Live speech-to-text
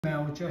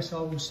Email address,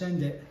 I will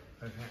send it.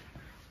 Okay.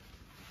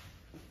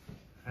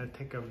 I'll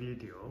take a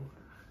video.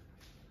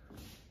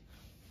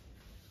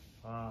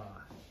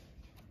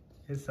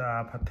 It's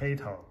a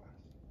potato.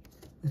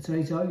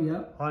 Potato,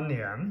 yeah.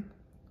 Onion.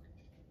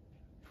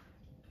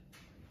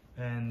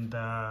 And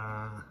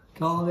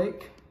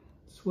Garlic,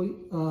 sweet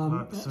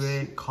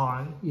sweet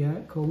corn. Yeah,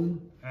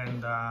 corn.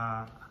 And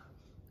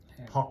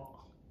pork.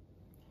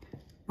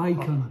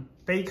 Bacon.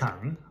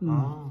 Bacon.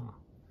 Oh.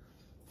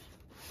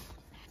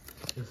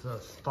 It's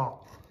a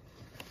stock.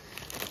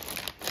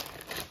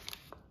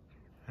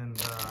 And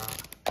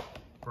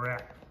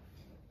bread.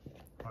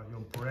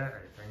 Your bread,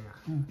 I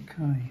think.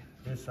 Okay.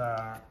 It's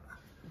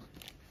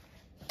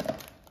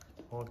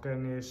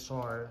organic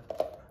soy.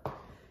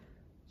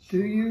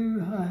 Do you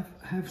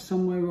have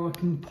somewhere I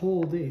can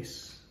pour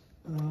this?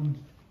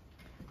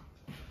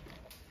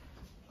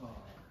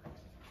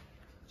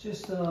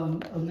 Just a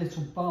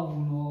little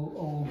bowl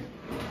or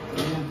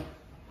yeah.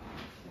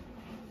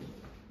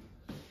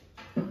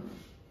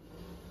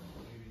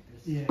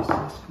 Yes,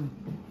 that's good.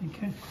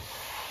 Okay.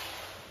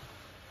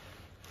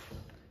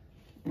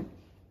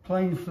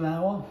 Plain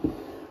flour.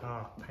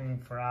 Plain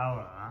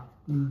flour.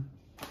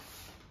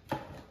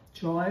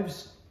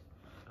 Chives.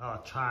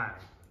 Chive.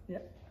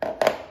 Yep.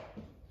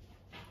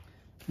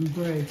 And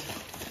bread.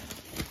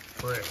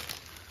 Bread.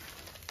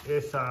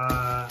 It's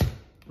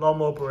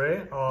normal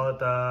bread or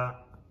the...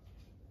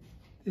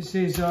 This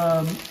is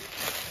pan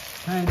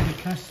de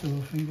castor,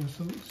 I think, or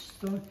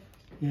something.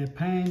 Yeah,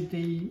 pan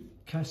de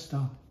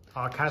castor.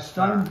 Castor.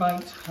 Stone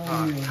baked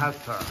wholemeal.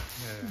 Castor.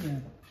 Yeah.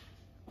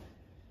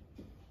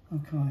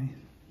 Okay.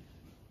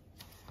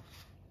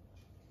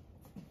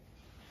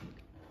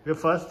 Your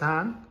first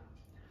time?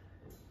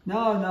 No,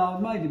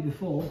 I've made it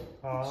before.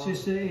 Oh. It's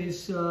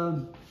just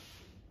that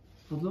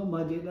I've not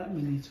made it that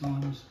many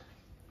times.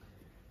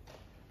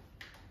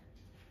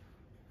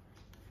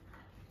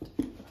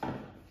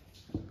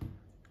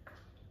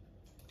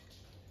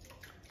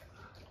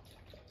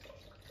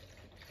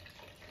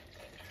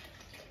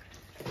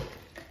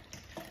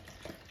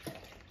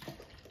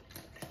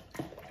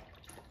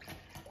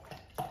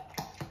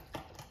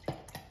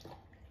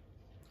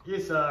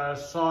 It's a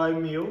soy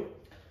milk.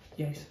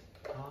 Yes.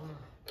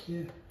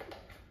 Yeah.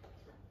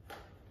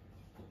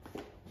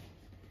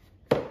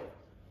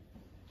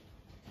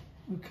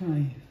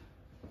 Okay.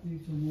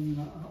 Need to warm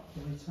that up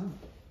later.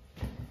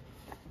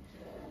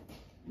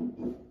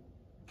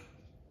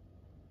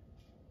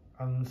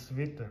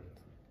 Unsweetened,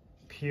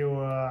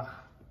 pure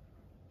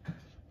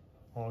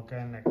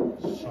organic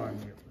soy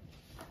milk.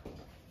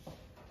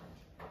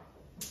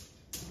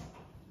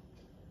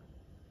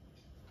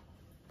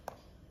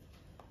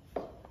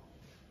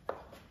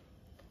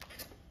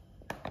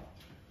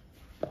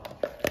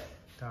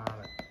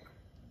 Got it.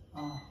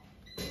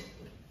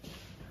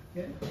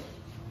 Yeah.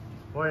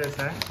 What is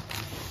that?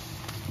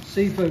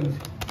 Seafood.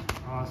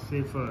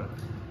 Seafood.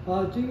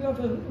 Do you have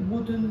a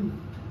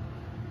wooden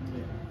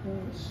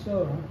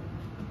stirrer,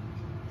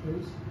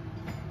 please?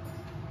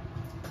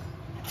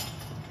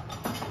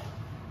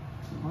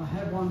 I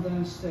have one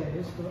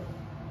downstairs, but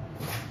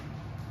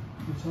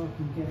which I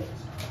can get.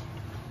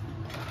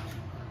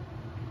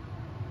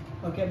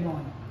 I'll get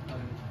mine.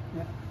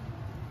 Yeah.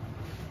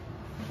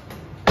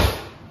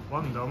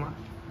 One dollar.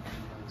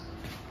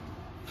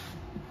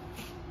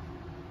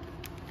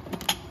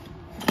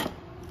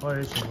 Oh,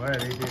 it's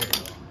very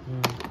good.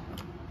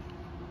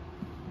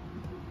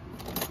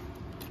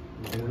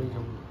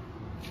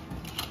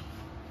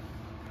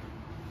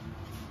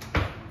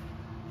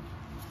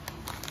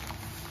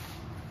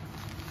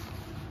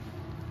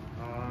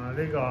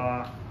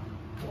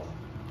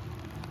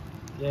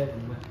 This